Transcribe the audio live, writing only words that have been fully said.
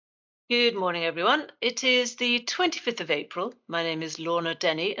Good morning, everyone. It is the 25th of April. My name is Lorna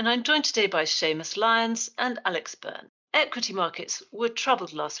Denny, and I'm joined today by Seamus Lyons and Alex Byrne. Equity markets were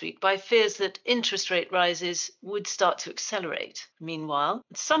troubled last week by fears that interest rate rises would start to accelerate. Meanwhile,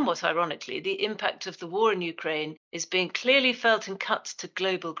 somewhat ironically, the impact of the war in Ukraine is being clearly felt in cuts to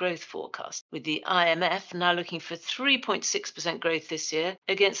global growth forecasts, with the IMF now looking for 3.6% growth this year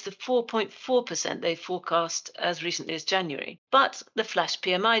against the 4.4% they forecast as recently as January. But the flash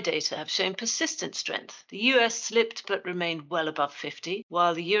PMI data have shown persistent strength. The US slipped but remained well above 50,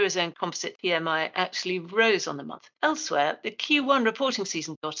 while the Eurozone composite PMI actually rose on the month. Elsewhere, the Q1 reporting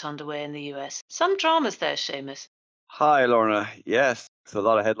season got underway in the US. Some dramas there, Seamus. Hi, Lorna. Yes, so a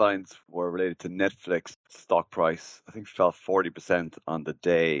lot of headlines were related to Netflix stock price. I think fell 40% on the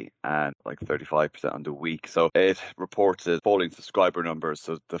day and like 35% on the week. So it reported falling subscriber numbers.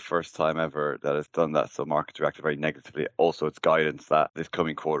 So the first time ever that it's done that. So markets reacted very negatively. Also, it's guidance that this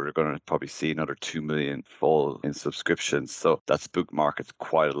coming quarter they're going to probably see another 2 million fall in subscriptions. So that spooked markets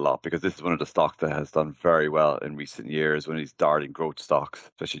quite a lot because this is one of the stocks that has done very well in recent years, one of these darting growth stocks,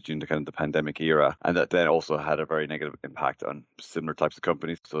 especially during the kind of the pandemic era. And that then also had a very negative impact on similar types of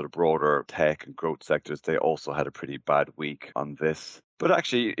companies. So the broader tech and growth sectors, they also had a pretty bad week on this. But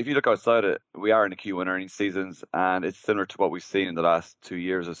actually, if you look outside it, we are in the Q1 earnings seasons, and it's similar to what we've seen in the last 2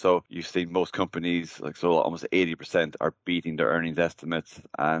 years or so. You've seen most companies, like so almost 80% are beating their earnings estimates,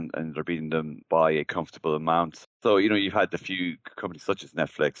 and they're beating them by a comfortable amount. So, you've had a few companies such as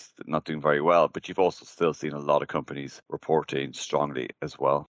Netflix not doing very well, but you've also still seen a lot of companies reporting strongly as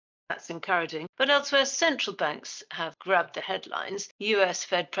well. That's encouraging. But elsewhere, central banks have grabbed the headlines. US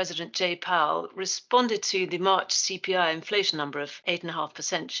Fed President Jay Powell responded to the March CPI inflation number of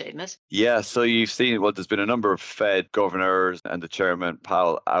 8.5%, Seamus. Yeah, so you've seen, well, there's been a number of Fed governors and the chairman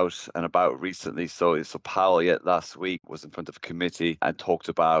Powell out and about recently. So Powell yet last week was in front of a committee and talked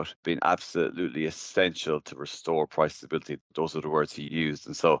about being absolutely essential to restore price stability. Those are the words he used.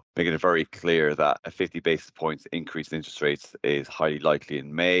 And so making it very clear that a 50 basis points increase in interest rates is highly likely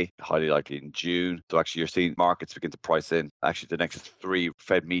in May, highly likely in June. So actually you're seeing markets begin to price in actually the next three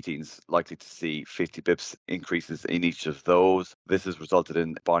Fed meetings likely to see 50 bips increases in each of those. This has resulted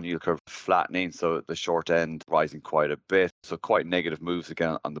in bond yield curve flattening, so the short end rising quite a bit. So quite negative moves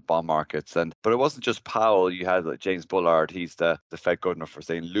again on the bond markets. But it wasn't just Powell. You had like James Bullard, he's the Fed governor for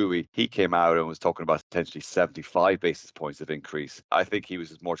St. Louis. He came out and was talking about potentially 75 basis points of increase. I think he was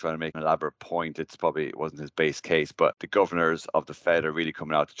just more trying to make an elaborate point. It wasn't his base case, but the governors of the Fed are really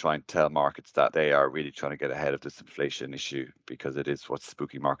coming out to try and tell markets that they are really trying to get ahead of this inflation issue because it is what's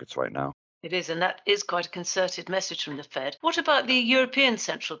spooking markets right now. It is, and that is quite a concerted message from the Fed. What about the European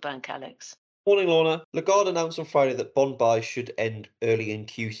Central Bank, Alex? Morning, Lorna. Lagarde announced on Friday that bond buys should end early in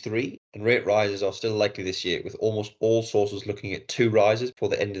Q3, and rate rises are still likely this year, with almost all sources looking at two rises before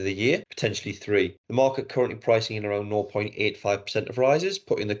the end of the year, potentially three. The market currently pricing in around 0.85% of rises,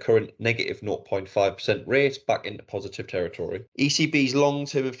 putting the current negative 0.5% rate back into positive territory. ECB's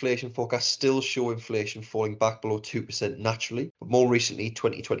long-term inflation forecasts still show inflation falling back below 2% naturally, but more recently,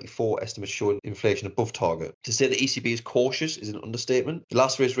 2024 estimates show inflation above target. To say the ECB is cautious is an understatement. The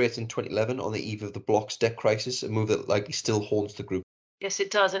last raised rates in 2011 on the eve of the bloc's debt crisis, a move that likely still haunts the group. Yes, it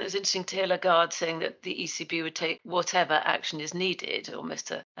does. And it was interesting to hear Lagarde saying that the ECB would take whatever action is needed,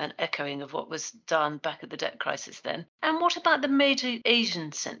 almost an echoing of what was done back at the debt crisis then. And what about the major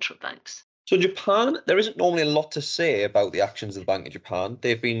Asian central banks? So in Japan, there isn't normally a lot to say about the actions of the Bank of Japan.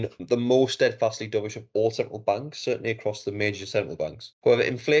 They've been the most steadfastly dovish of all central banks, certainly across the major central banks. However,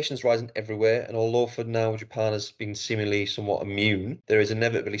 inflation is rising everywhere, and although for now Japan has been seemingly somewhat immune, there is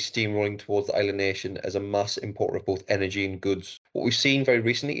inevitably steamrolling towards the island nation as a mass importer of both energy and goods. What we've seen very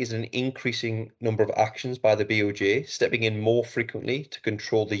recently is an increasing number of actions by the BOJ, stepping in more frequently to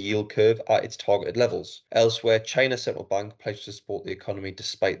control the yield curve at its targeted levels. Elsewhere, China's central bank pledged to support the economy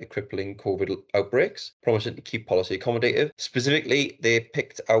despite the crippling COVID outbreaks, promising to keep policy accommodative. Specifically, they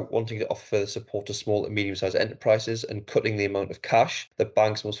picked out wanting to offer further support to small and medium-sized enterprises and cutting the amount of cash that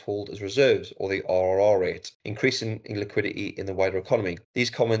banks must hold as reserves, or the RRR rate, increasing liquidity in the wider economy.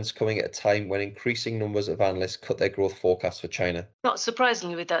 These comments coming at a time when increasing numbers of analysts cut their growth forecasts for China. Not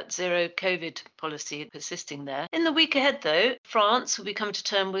surprisingly, with that zero COVID policy persisting there. In the week ahead, though, France will be coming to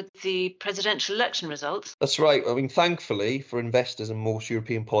term with the presidential election results. That's right. I mean, thankfully for investors and most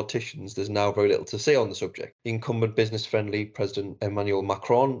European politicians, there's now very little to say on the subject. The incumbent business-friendly President Emmanuel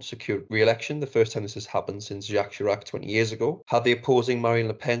Macron secured re-election, the first time this has happened since Jacques Chirac 20 years ago. Had the opposing Marine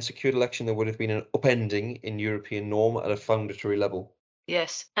Le Pen secured election, there would have been an upending in European norm at a foundatory level.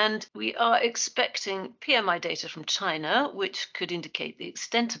 Yes, and we are expecting PMI data from China, which could indicate the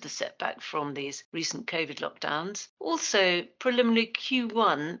extent of the setback from these recent COVID lockdowns. Also, preliminary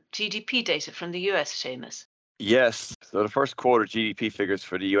Q1 GDP data from the US, Seamus. Yes. So the first quarter GDP figures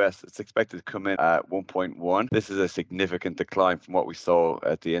for the US, it's expected to come in at 1.1. This is a significant decline from what we saw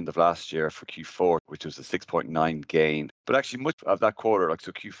at the end of last year for Q4, which was a 6.9 gain. But actually, much of that quarter, like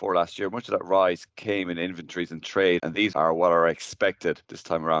so Q4 last year, much of that rise came in inventories and trade. And these are what are expected this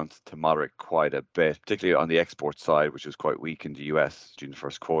time around to moderate quite a bit, particularly on the export side, which was quite weak in the US during the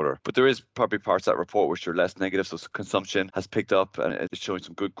first quarter. But there is probably parts of that report which are less negative. So consumption has picked up and it's showing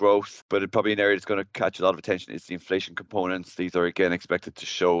some good growth. But it probably an area that's going to catch a lot of attention is the inflation components. These are again expected to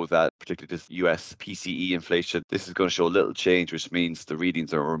show that, particularly this US PCE inflation, this is going to show a little change, which means the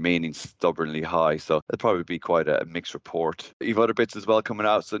readings are remaining stubbornly high. So it'll probably be quite a mixed report. You've other bits as well coming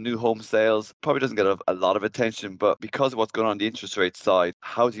out. So new home sales probably doesn't get a lot of attention, but because of what's going on the interest rate side,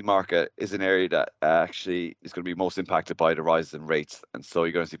 housing market is an area that actually is going to be most impacted by the rise in rates. And so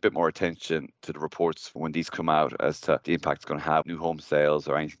you're going to see a bit more attention to the reports when these come out as to the impact it's going to have new home sales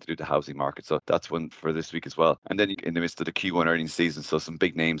or anything to do with the housing market. So that's one for this week as well. And then in the midst of the Q1 earnings season, so some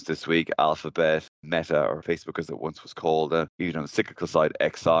big names this week: Alphabet, Meta, or Facebook as it once was called. Even on the cyclical side,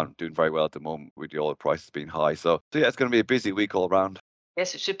 Exxon doing very well at the moment with the oil prices being high. So yeah, it's going to be a busy week all around.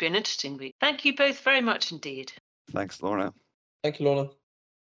 Yes, it should be an interesting week. Thank you both very much indeed. Thanks, Lorna. Thank you, Lorna.